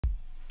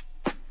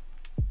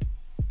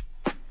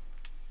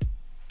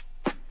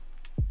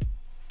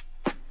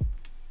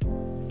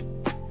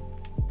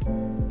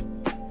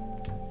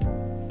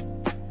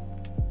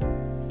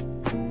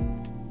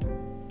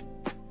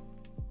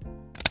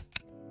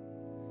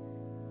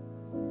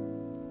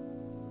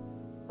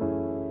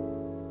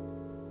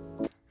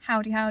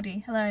Howdy,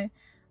 howdy, hello.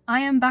 I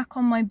am back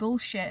on my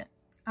bullshit,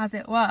 as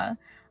it were.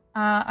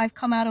 I've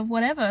come out of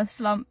whatever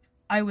slump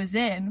I was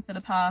in for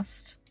the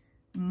past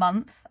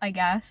month, I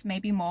guess,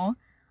 maybe more.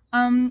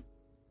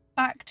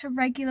 Back to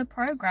regular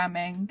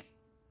programming.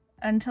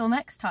 Until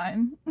next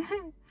time.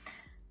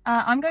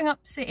 I'm going up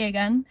city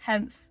again,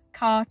 hence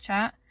car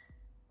chat,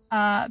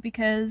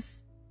 because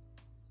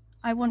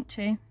I want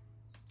to.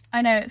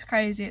 I know, it's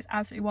crazy, it's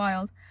absolutely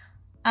wild.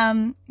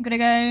 I'm gonna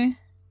go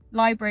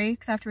library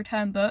because I have to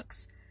return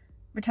books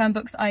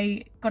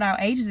I got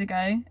out ages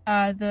ago.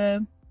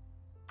 The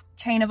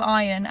Chain of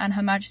Iron and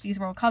Her Majesty's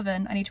Royal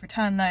Coven, I need to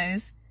return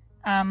those.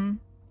 I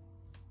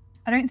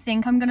don't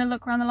think I'm gonna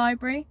look around the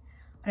library.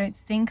 I don't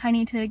think I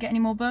need to get any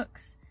more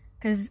books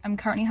because I'm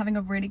currently having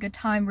a really good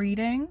time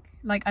reading.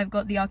 Like, I've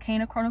got the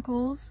Arcana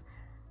Chronicles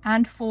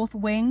and Fourth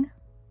Wing,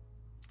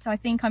 so I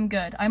think I'm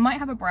good. I might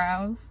have a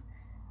browse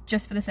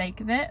just for the sake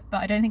of it,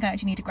 but I don't think I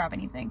actually need to grab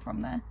anything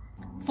from there.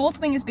 Fourth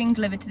Wing is being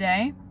delivered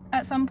today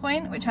at some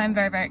point, which I'm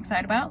very, very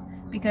excited about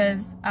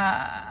because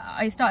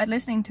I started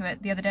listening to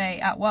it the other day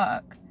at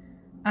work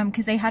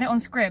because they had it on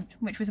Scribd,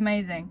 which was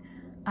amazing.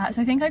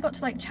 So I think I got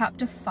to like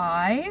chapter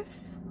 5.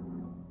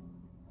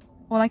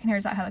 All I can hear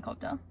is that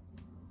helicopter.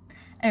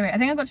 Anyway, I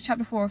think I got to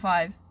chapter 4 or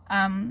 5,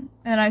 and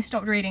then I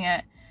stopped reading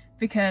it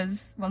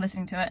because, well,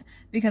 listening to it,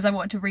 because I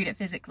wanted to read it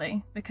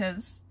physically,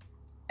 because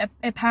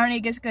apparently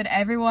it gets good.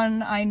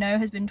 Everyone I know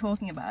has been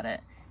talking about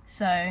it,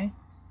 so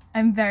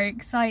I'm very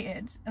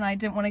excited, and I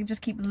didn't want to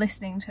just keep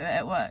listening to it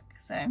at work,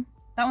 so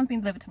that one's been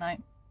delivered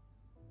tonight.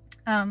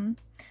 I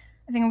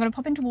think I'm going to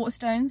pop into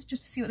Waterstones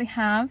just to see what they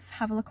have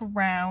a look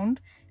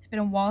around. It's been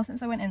a while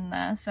since I went in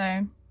there,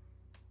 so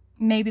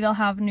maybe they'll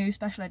have new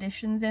special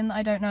editions in that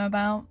I don't know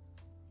about,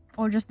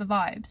 or just the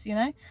vibes, you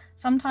know?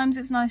 Sometimes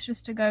it's nice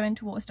just to go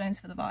into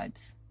Waterstones for the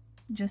vibes,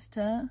 just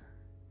to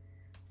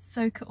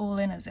soak it all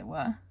in, as it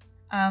were.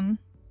 And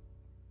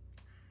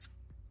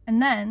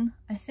then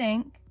I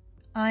think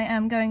I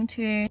am going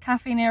to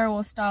Cafe Nero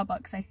or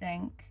Starbucks, I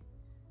think,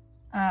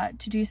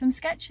 to do some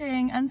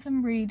sketching and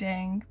some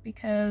reading,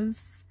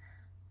 because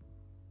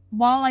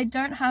while I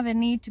don't have a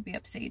need to be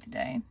up city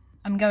today,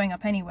 I'm going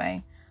up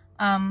anyway,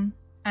 and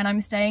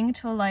I'm staying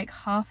till like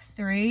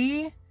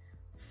 3:30,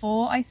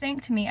 4 I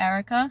think, to meet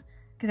Erica,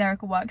 because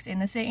Erica works in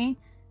the city,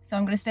 so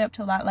I'm going to stay up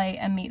till that late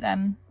and meet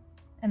them,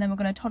 and then we're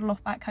going to toddle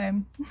off back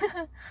home.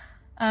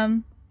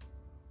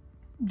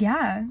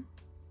 Yeah,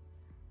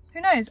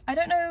 who knows? I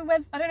don't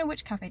know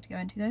which cafe to go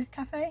into though.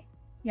 Cafe?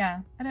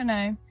 Yeah, I don't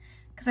know,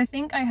 because I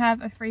think I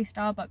have a free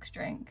Starbucks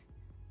drink,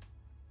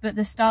 but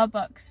the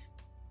Starbucks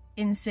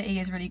in city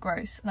is really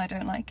gross and I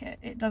don't like it.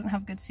 It doesn't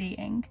have good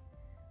seating,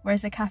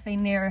 whereas the Cafe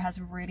Nero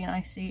has really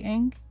nice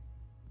seating,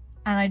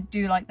 and I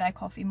do like their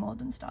coffee more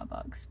than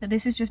Starbucks. But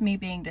this is just me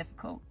being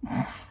difficult,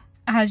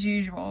 as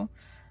usual.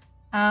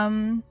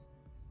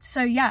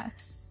 So yes,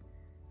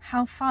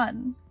 how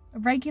fun.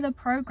 Regular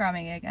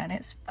programming again,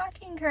 it's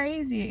fucking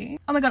crazy.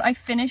 Oh my god, I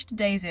finished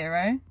day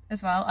 0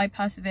 as well. I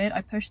persevered, I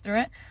pushed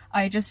through it.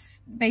 I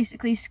just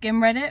basically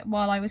skim read it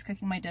while I was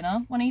cooking my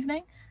dinner one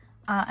evening.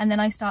 And then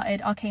I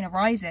started Arcana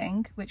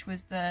Rising, which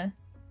was the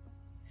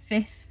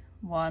 5th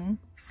one.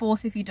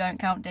 4th if you don't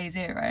count day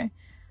 0.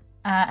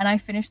 And I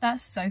finished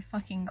that so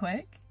fucking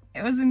quick.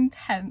 It was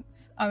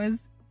intense. I was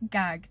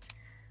gagged.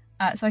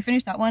 So I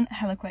finished that one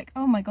hella quick.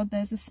 Oh my god,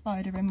 there's a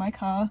spider in my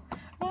car.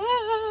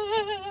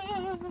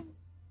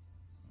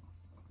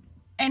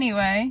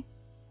 Anyway,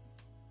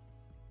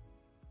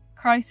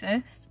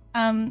 crisis.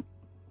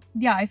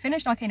 Yeah, I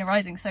finished Arcana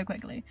Rising so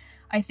quickly.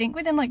 I think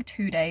within like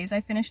 2 days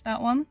I finished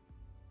that one,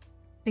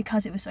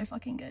 because it was so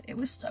fucking good. It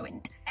was so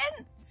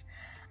intense.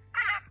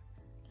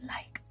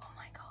 Like, oh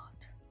my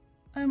god.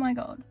 Oh my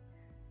god.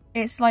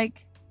 It's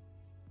like,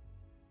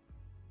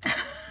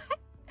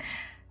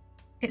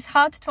 it's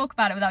hard to talk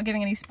about it without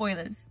giving any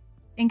spoilers,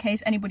 in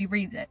case anybody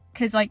reads it,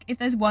 because like, if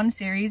there's one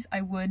series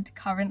I would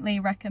currently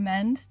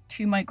recommend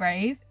to my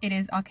grave, it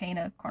is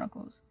Arcana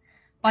Chronicles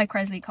by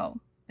Kresley Cole,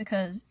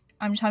 because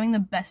I'm just having the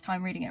best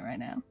time reading it right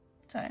now.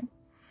 So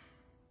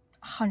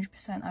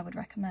 100% I would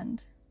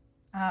recommend.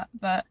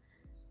 But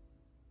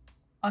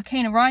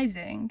Arcana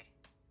Rising,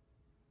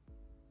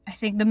 I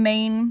think the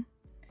main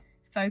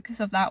focus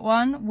of that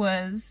one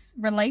was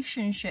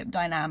relationship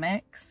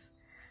dynamics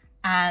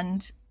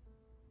and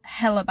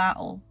hella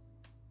battle.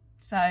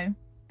 So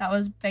that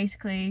was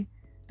basically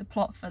the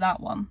plot for that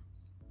one,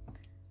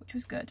 which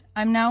was good.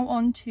 I'm now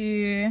on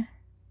to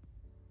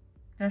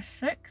the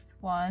 6th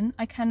one.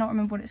 I cannot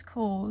remember what it's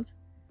called.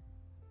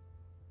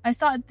 I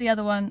started the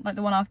other one, like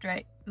the one after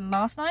it,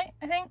 last night,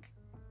 I think.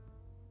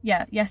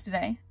 Yeah,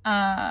 yesterday.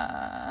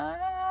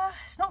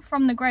 It's not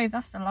From the Grave,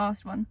 that's the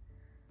last one.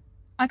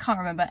 I can't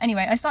remember.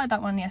 Anyway, I started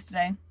that one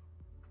yesterday,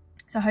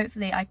 so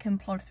hopefully I can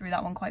plod through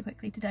that one quite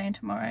quickly today and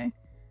tomorrow.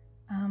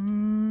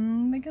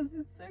 Because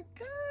it's so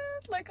good.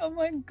 Like, oh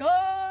my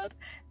god,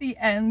 the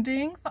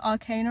ending for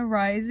Arcana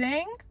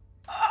Rising.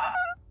 I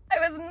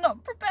was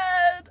not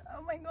prepared.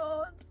 Oh my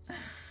god.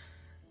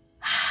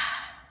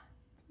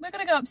 We're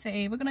gonna go up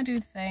city, we're gonna do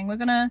the thing, we're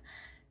gonna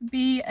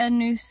be a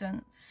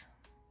nuisance.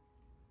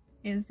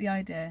 is the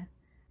idea.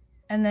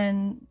 And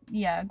then,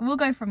 yeah, we'll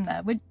go from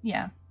there.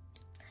 Yeah.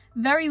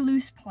 Very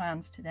loose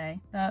plans today,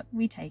 but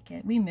we take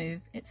it, we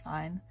move, it's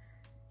fine.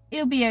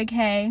 It'll be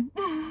okay.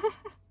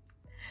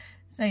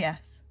 So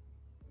yes.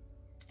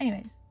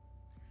 Anyways,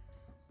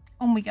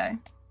 on we go.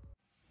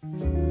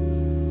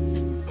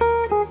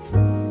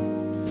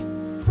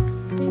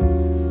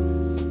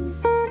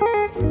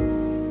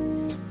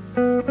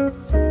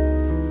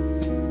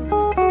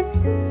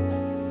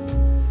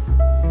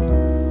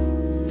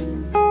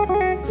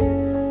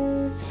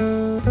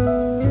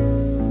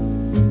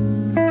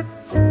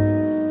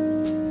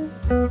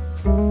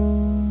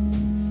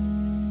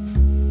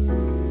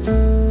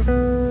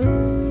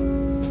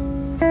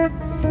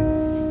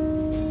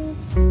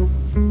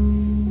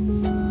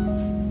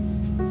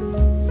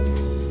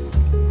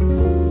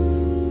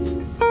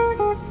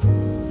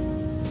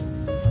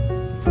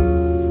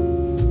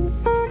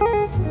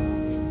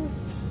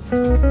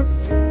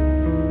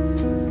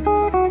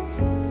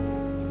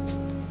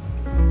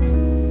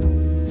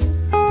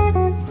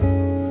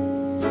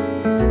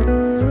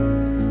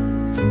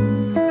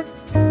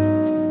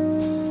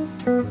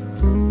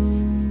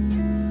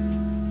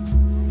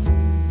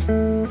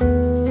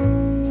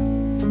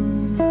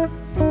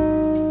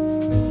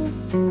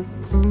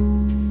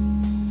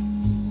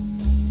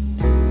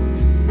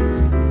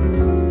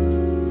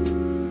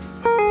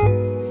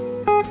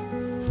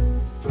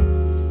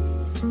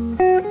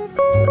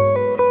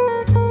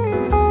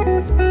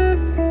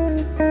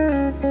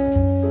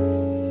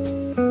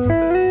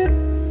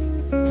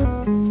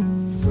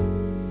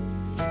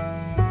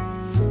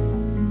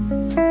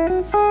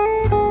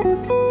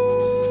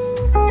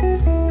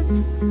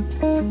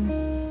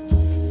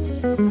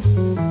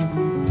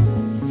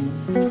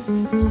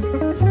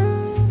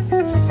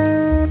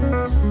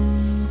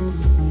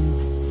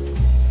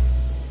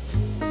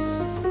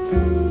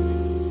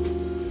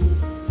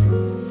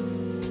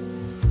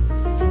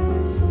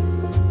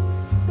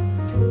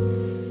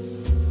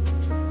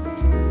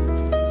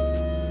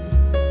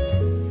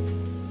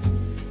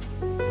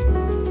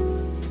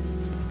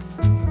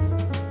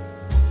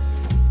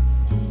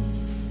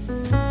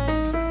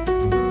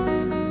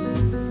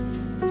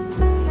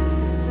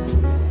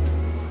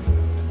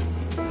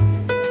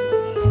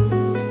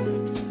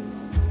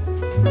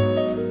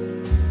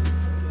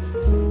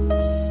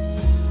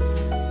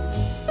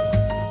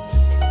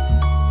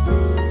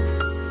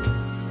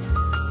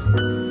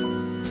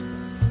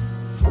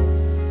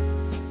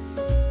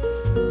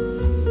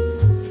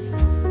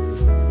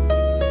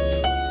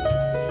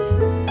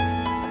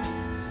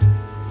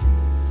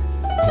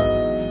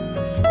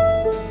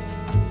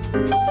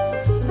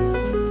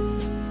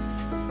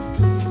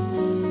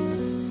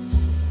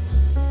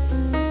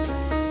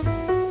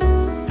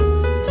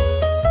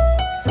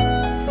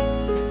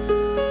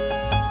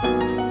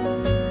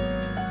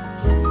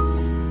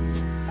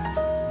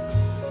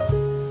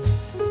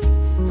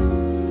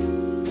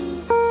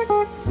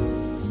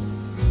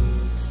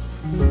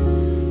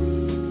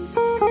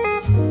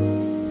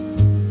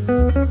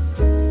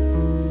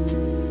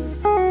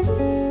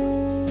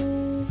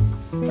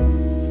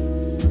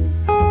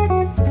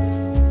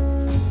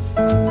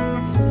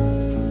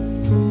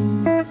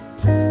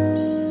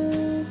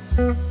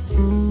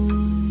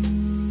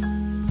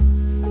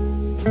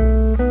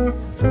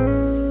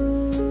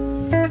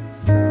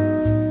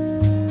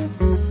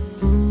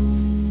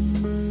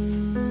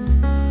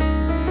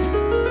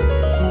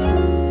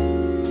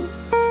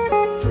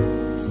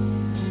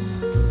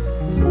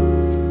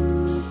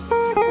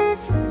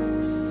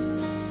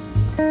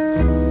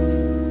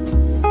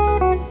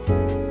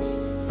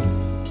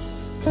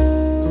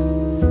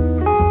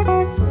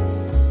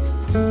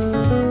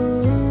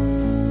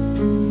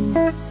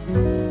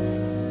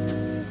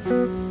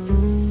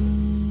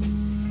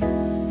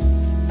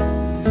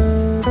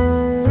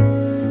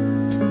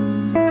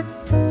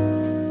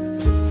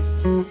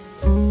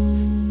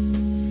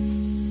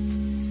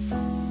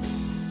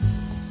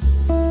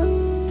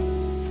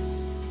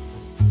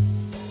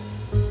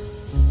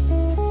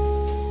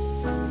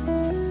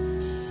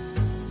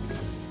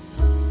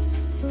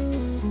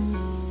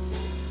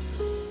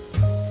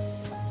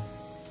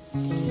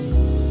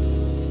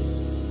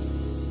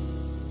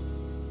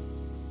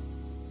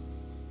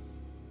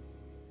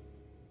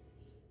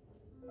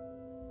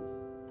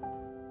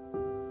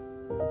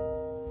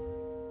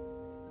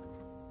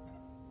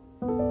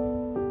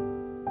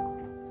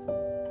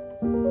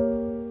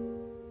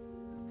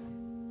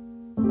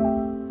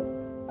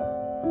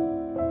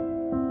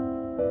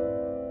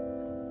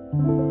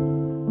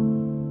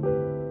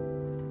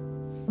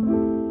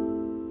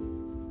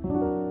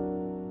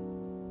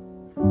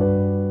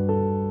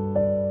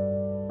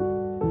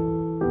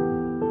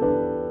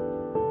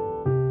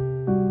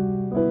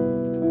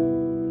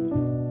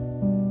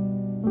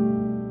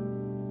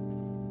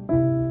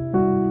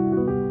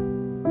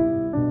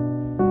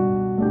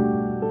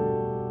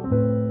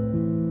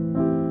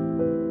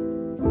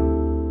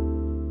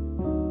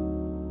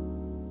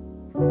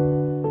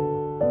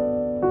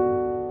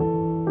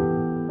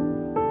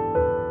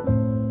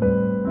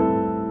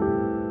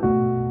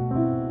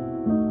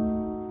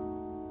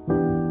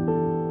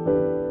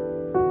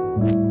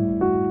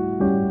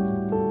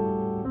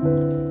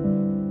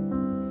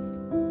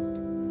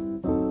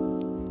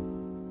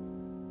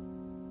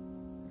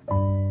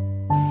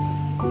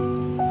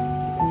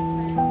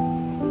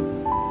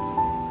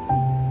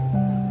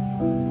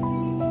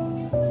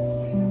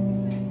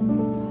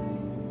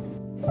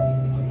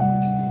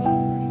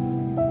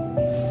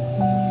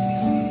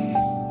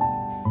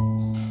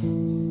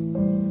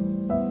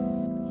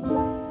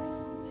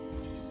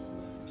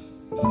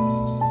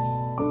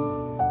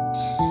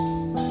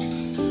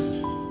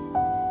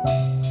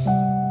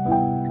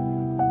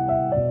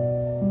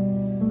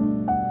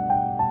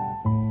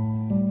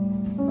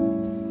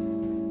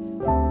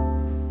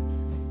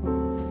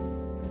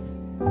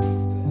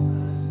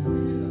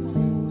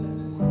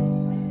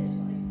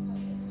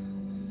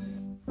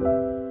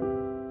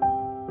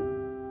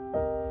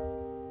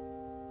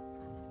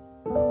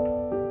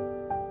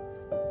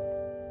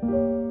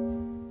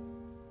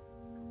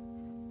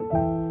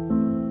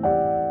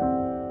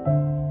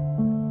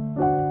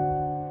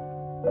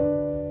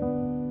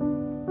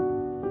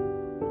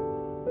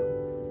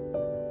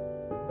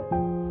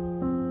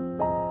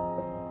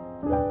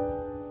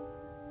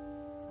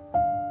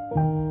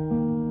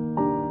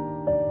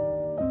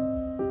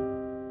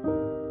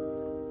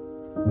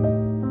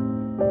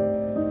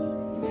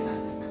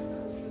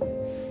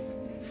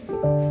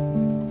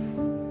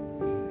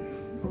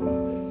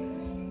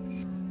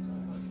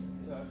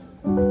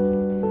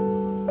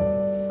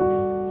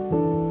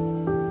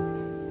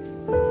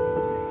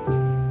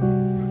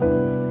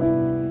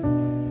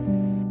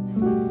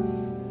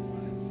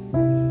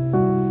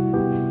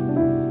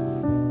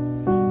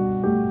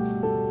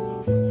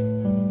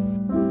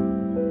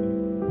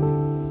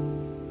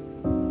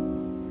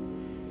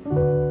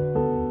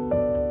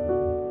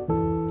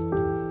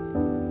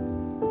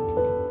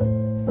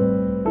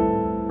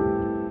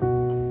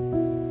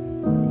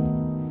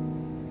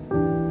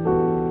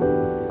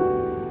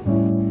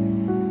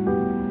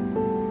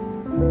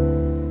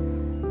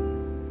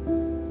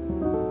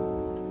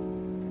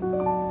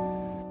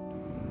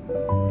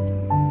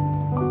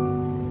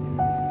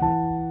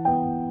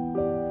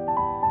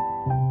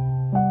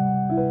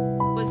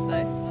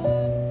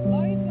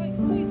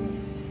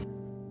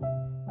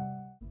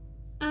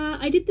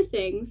 I did the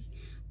things,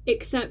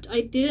 except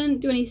I didn't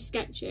do any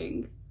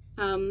sketching,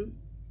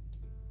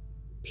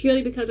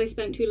 purely because I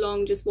spent too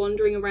long just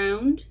wandering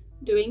around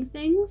doing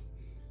things,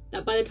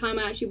 that by the time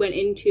I actually went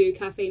into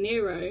Cafe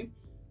Nero,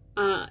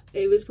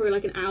 it was probably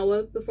like an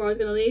hour before I was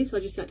gonna leave, so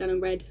I just sat down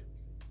and read.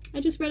 I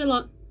just read a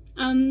lot,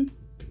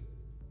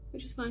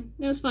 which was fine.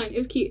 It was fine, it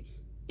was cute.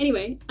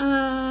 Anyway,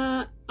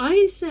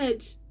 I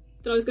said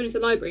that I was going to the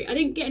library. I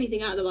didn't get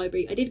anything out of the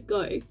library. I did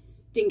go,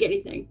 didn't get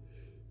anything.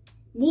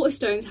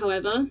 Waterstones,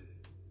 however,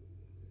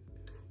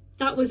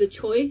 that was a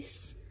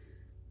choice,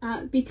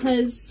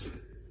 because,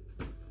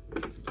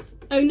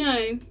 oh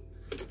no,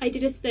 I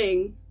did a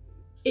thing.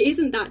 It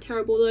isn't that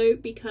terrible though,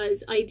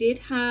 because I did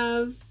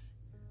have,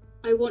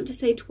 I want to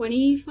say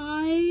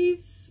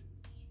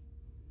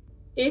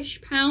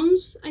 25-ish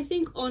pounds, I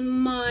think, on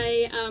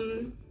my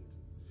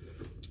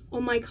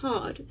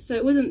card, so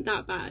it wasn't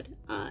that bad.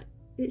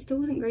 It still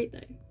wasn't great though.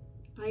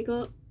 I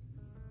got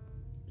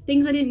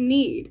things I didn't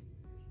need.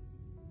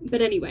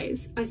 But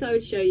anyways, I thought I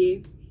would show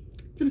you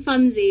for the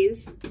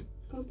funsies.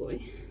 Oh boy.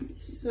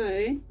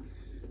 So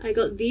I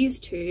got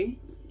these two.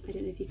 I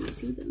don't know if you can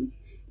see them.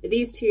 But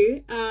these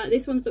two.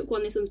 This one's book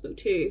 1, this one's book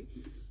 2.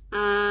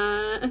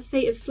 A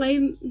Fate of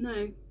Flame,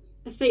 no.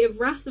 A Fate of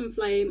Wrath and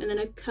Flame, and then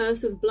A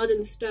Curse of Blood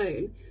and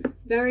Stone.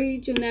 Very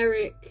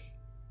generic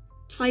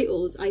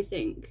titles, I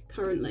think,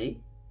 currently.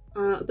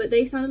 But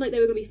they sounded like they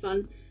were going to be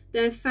fun.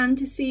 They're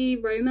fantasy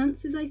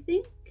romances, I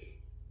think.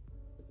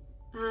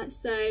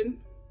 So,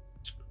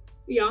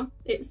 yeah,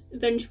 it's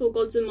vengeful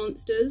gods and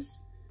monsters,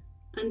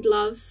 and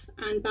love,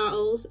 and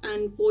battles,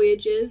 and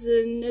voyages,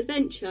 and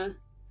adventure.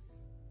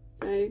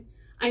 So,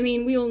 I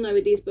mean, we all know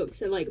with these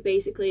books are like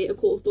basically A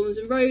Court of Thorns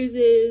and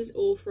Roses,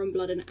 or From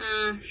Blood and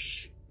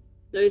Ash,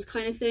 those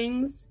kind of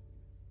things.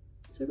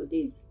 So I got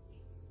these.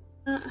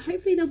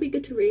 Hopefully they'll be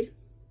good to read.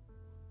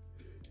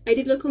 I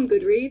did look on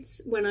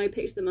Goodreads when I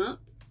picked them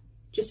up,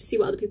 just to see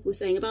what other people were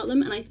saying about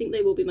them, and I think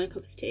they will be my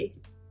cup of tea.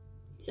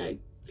 So, I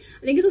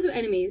think it's also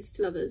enemies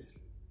to lovers.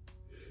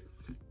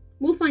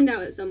 We'll find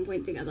out at some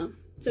point together.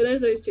 So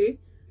there's those two.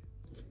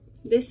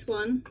 This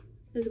one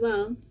as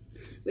well,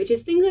 which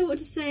is things I wanted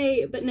to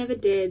say but never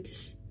did.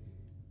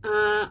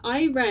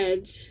 I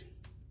read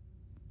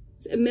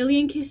A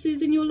Million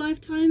Kisses in Your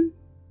Lifetime.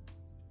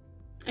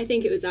 I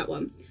think it was that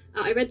one.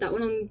 I read that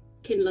one on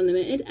Kindle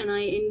Unlimited and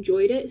I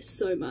enjoyed it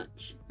so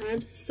much. I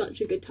had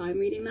such a good time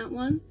reading that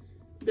one.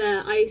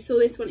 I saw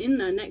this one in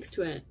there next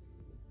to it,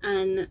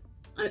 and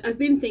I've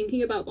been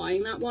thinking about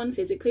buying that one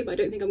physically, but I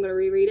don't think I'm going to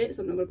reread it,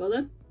 so I'm not going to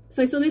bother.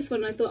 So I saw this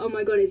one and I thought, oh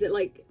my god, is it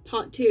like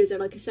part 2? Is there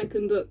like a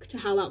second book to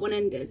how that one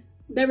ended?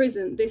 There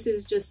isn't. This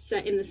is just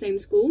set in the same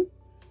school.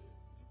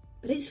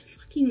 But it's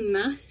fucking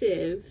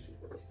massive.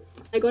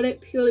 I got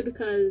it purely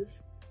because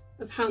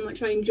of how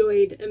much I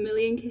enjoyed A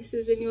Million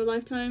Kisses in Your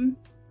Lifetime.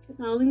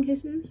 1,000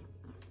 Kisses.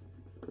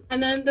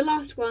 And then the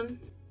last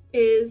one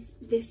is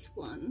this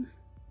one,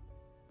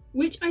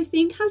 which I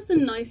think has the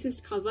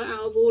nicest cover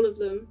out of all of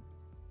them.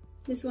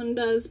 This one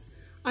does.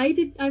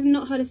 I've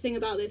not heard a thing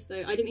about this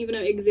though. I didn't even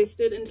know it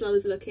existed until I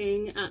was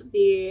looking at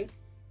the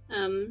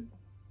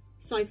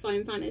sci-fi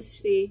and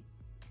fantasy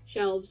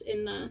shelves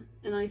in there,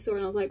 and I saw it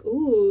and I was like,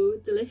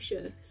 ooh,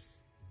 delicious.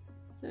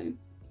 So,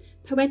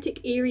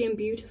 poetic, eerie and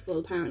beautiful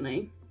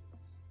apparently.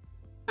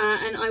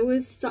 And I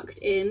was sucked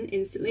in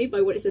instantly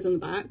by what it says on the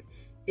back.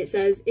 It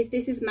says, "If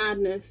this is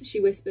madness," she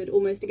whispered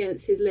almost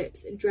against his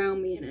lips,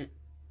 "drown me in it."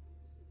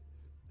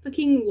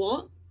 Fucking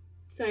what?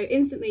 So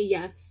instantly,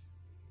 yes,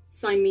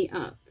 sign me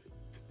up.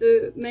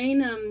 The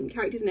main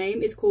character's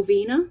name is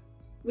Corvina,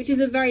 which is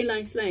a very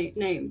nice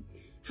name.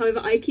 However,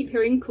 I keep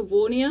hearing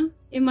Corvonia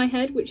in my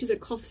head, which is a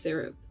cough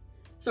syrup.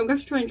 So I'm going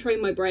to have to try and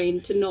train my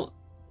brain to not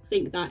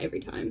think that every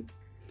time.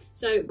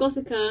 So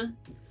Gothica,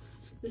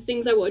 the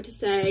things I wanted to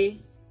say,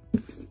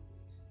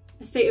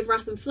 A Fate of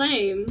Wrath and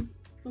Flame,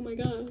 oh my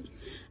god,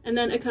 and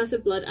then A Curse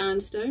of Blood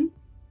and Stone.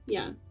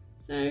 Yeah,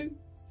 so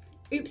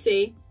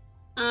oopsie.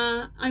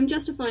 I'm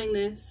justifying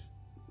this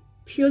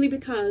purely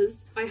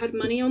because I had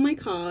money on my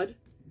card,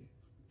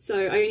 so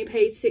I only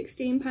paid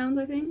 £16,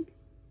 I think,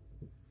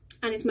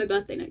 and it's my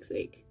birthday next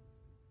week.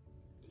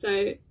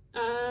 So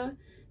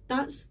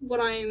that's what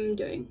I'm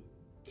doing.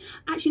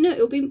 Actually, no,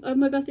 it'll be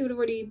my birthday would have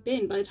already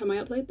been by the time I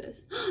upload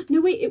this.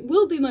 No, wait, it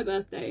will be my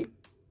birthday.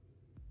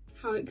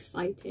 How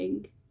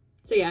exciting!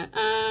 So yeah,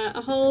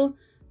 a whole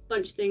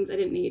bunch of things I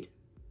didn't need.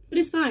 But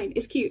it's fine,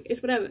 it's cute,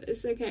 it's whatever,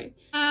 it's okay.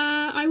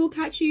 I will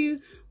catch you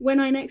when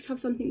I next have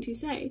something to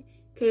say,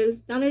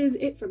 because that is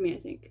it from me, I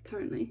think,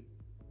 currently.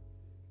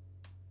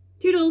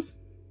 Toodles!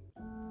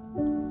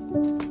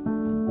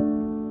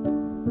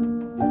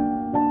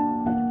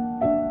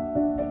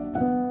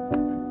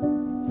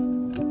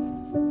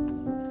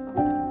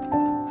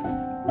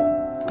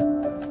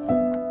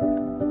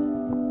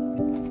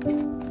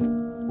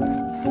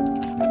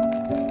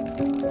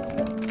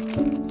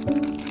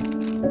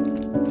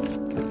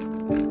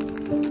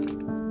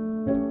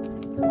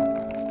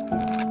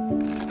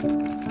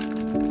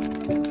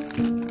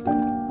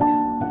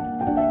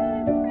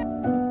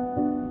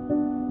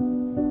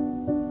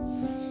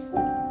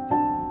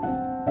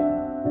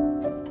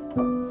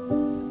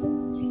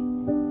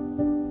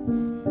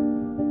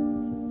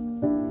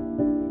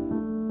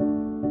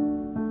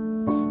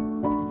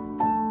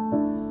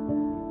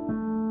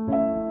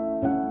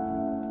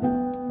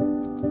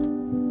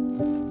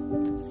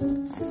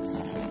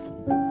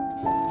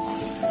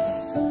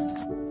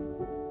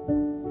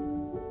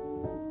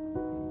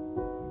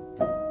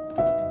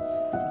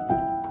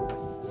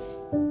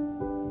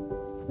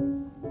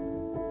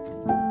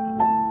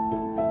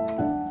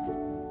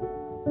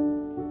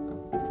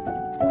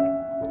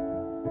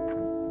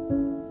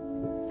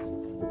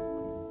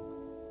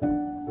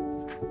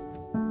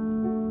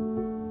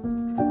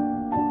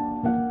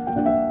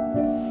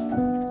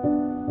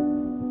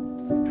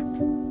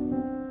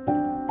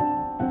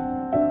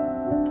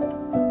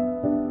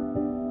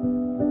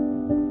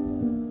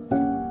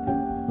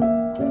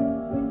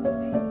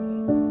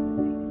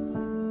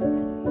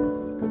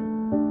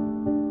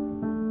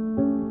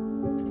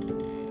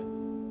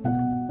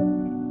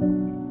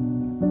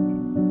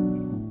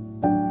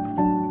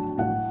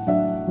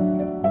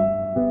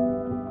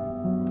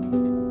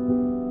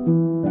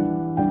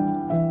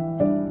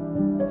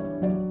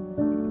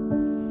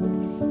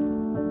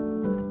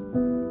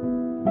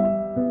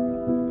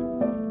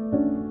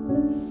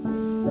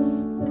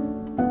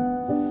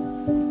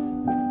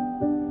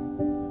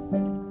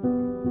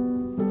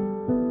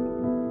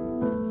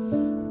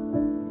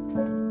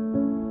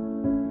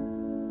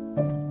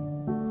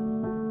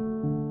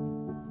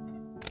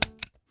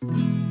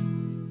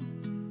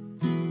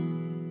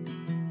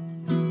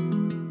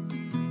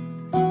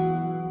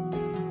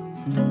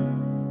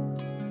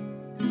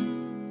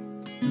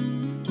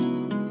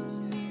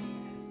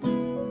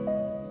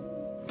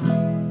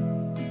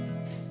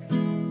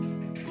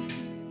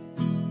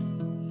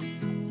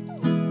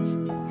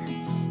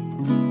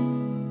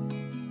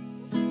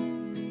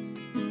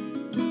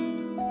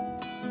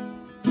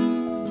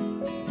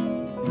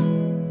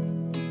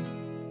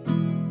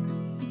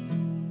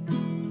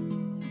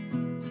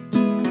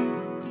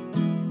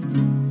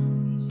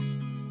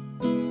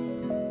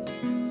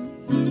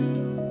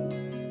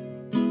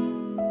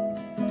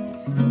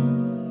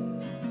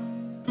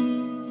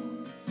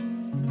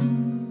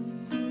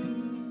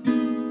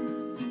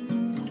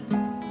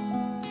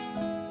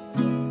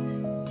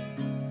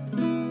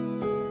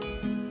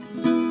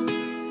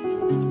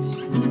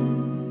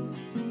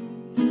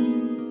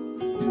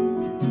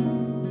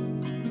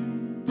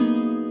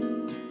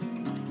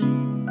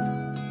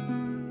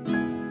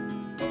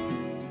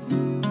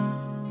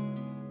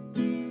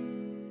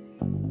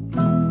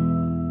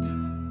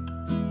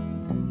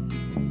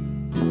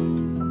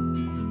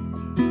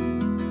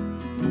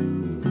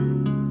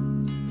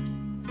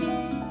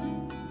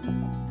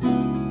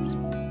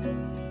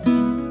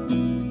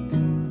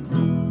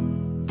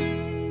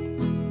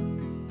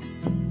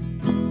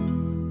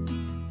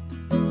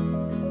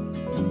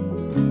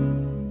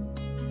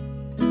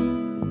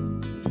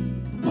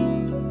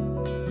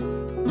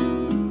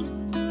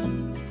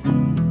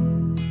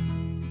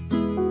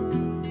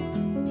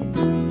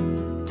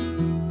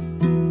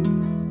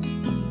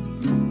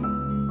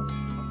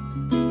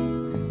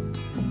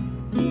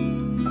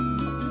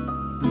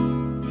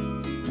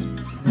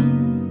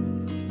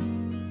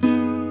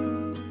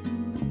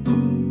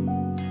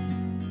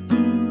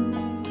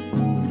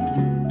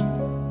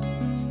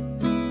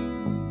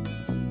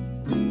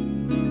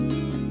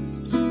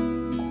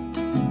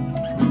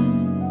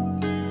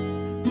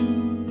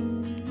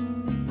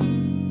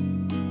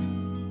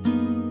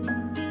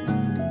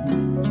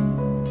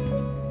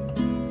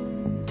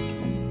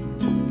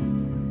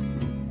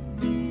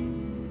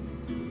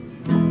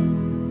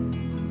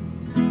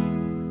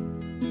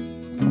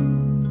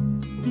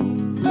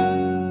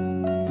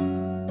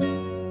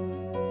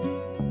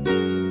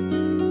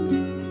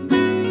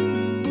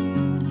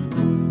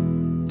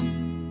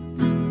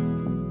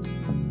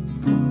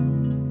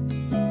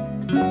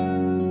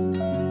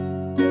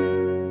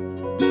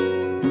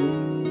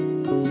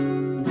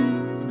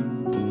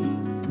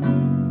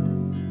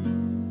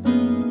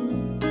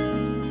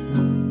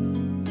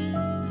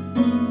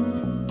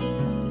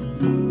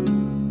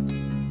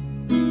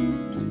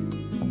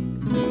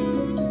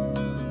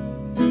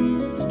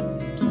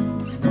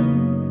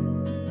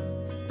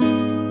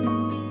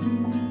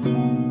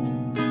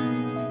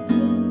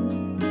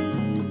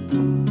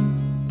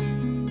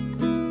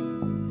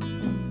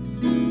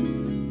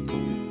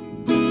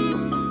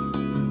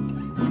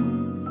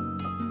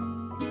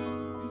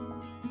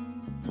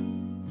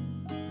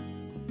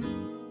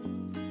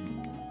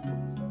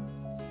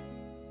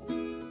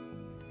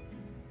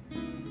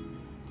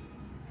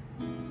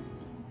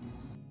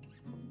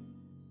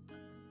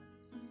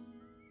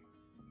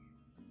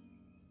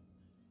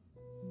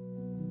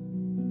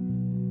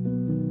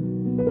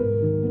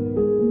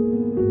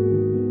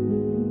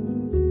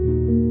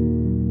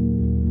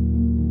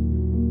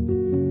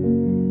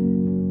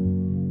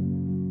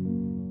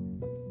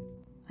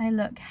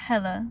 look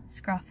hella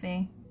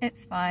scruffy.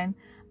 It's fine.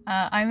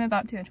 I'm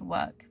about to go to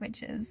work,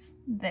 which is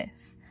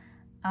this.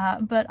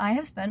 But I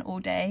have spent all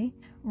day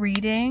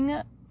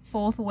reading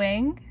Fourth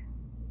Wing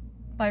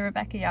by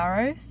Rebecca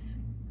Yaros.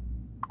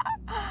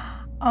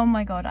 Oh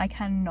my god, I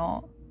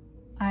cannot.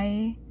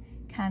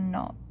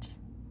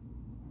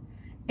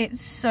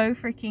 It's so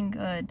freaking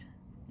good.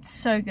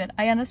 So good.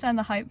 I understand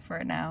the hype for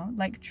it now.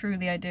 Like,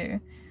 truly I do.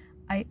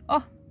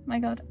 Oh my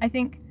god. I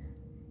think,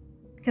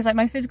 because like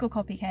my physical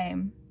copy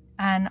came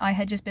and I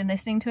had just been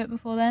listening to it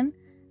before then,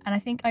 and I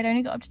think I'd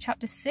only got up to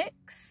chapter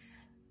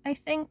 6, I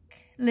think,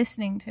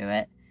 listening to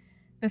it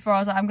before I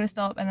was like, I'm gonna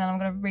stop and then I'm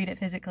gonna read it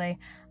physically.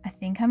 I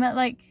think I'm at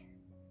like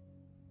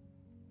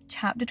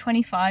chapter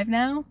 25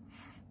 now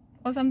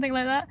or something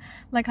like that.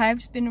 Like, I've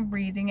just been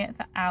reading it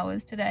for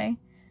hours today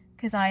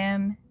because I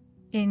am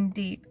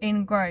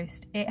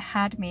engrossed. It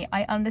had me.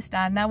 I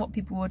understand now what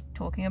people were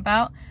talking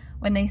about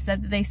when they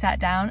said that they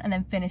sat down and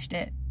then finished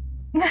it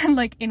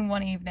like in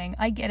one evening.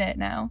 I get it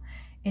now.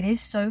 It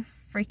is so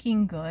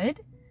freaking good.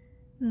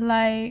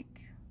 Like,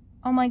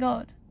 oh my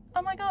god.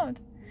 Oh my god.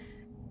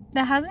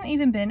 There hasn't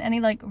even been any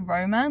like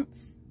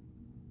romance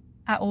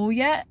at all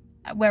yet,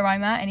 where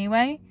I'm at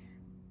anyway.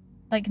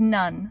 Like,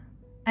 none.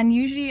 And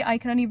usually I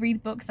can only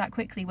read books that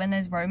quickly when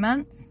there's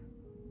romance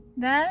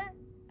there,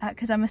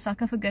 because I'm a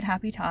sucker for good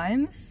happy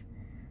times.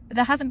 But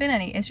there hasn't been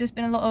any. It's just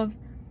been a lot of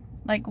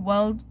like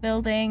world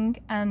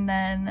building and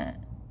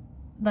then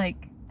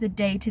like the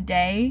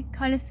day-to-day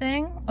kind of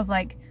thing of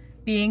like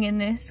being in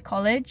this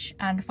college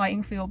and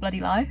fighting for your bloody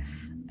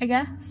life, I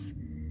guess.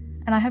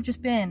 And I have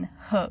just been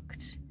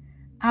hooked.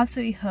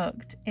 Absolutely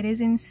hooked. It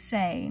is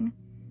insane.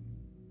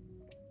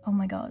 Oh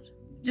my god.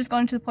 Just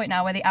gotten to the point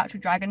now where the actual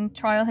dragon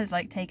trial has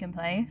like taken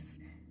place,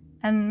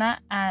 and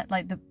that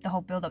like the whole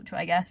build up to it,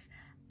 I guess.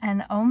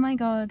 And oh my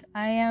god,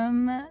 I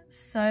am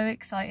so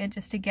excited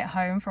just to get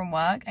home from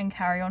work and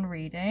carry on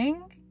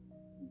reading.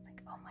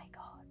 Like, oh my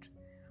god.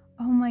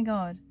 Oh my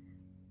god.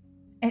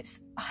 It's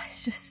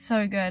just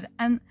so good.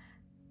 And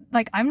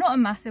like, I'm not a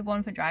massive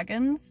one for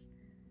dragons.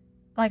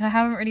 Like, I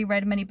haven't really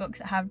read many books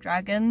that have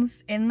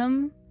dragons in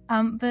them.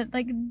 But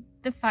like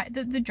the fact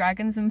that the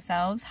dragons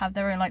themselves have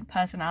their own like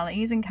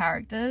personalities and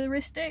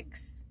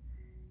characteristics,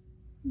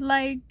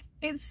 like,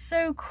 it's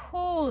so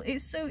cool.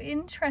 It's so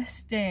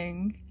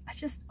interesting.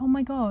 Oh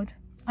my god,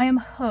 I am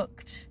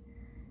hooked,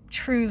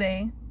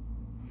 truly.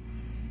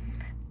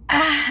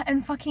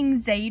 And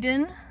fucking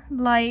Xaden,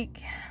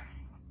 like,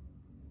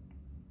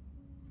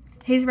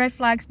 his red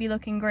flags be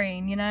looking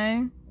green, you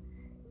know?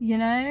 you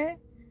know?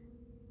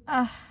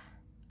 I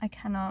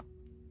cannot.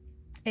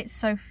 It's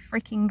so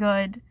freaking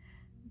good.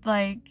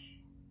 Like,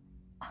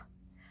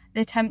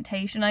 the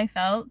temptation I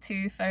felt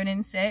to phone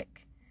in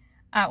sick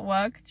at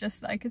work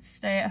just so I could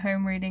stay at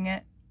home reading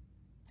it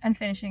and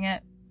finishing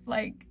it.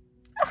 Like,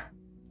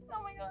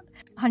 oh my god.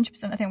 100% I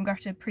think I'm going to have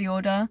to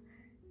pre-order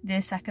the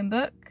second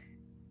book,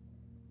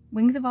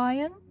 Wings of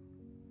Iron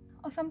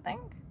or something,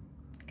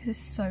 because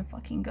it's so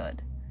fucking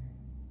good.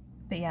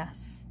 But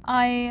yes,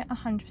 I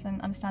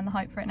 100% understand the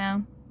hype for it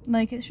now.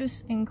 Like, it's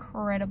just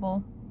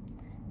incredible,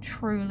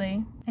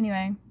 truly.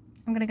 Anyway,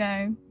 I'm gonna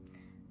go.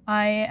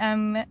 I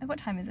am, what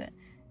time is it?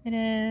 It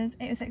is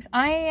 8:06.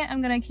 I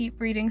am gonna keep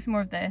reading some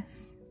more of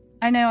this.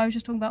 I know I was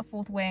just talking about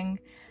Fourth Wing,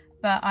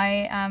 but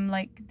I am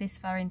like this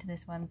far into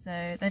this one,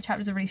 so the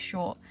chapters are really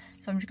short,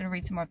 so I'm just gonna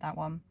read some more of that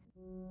one.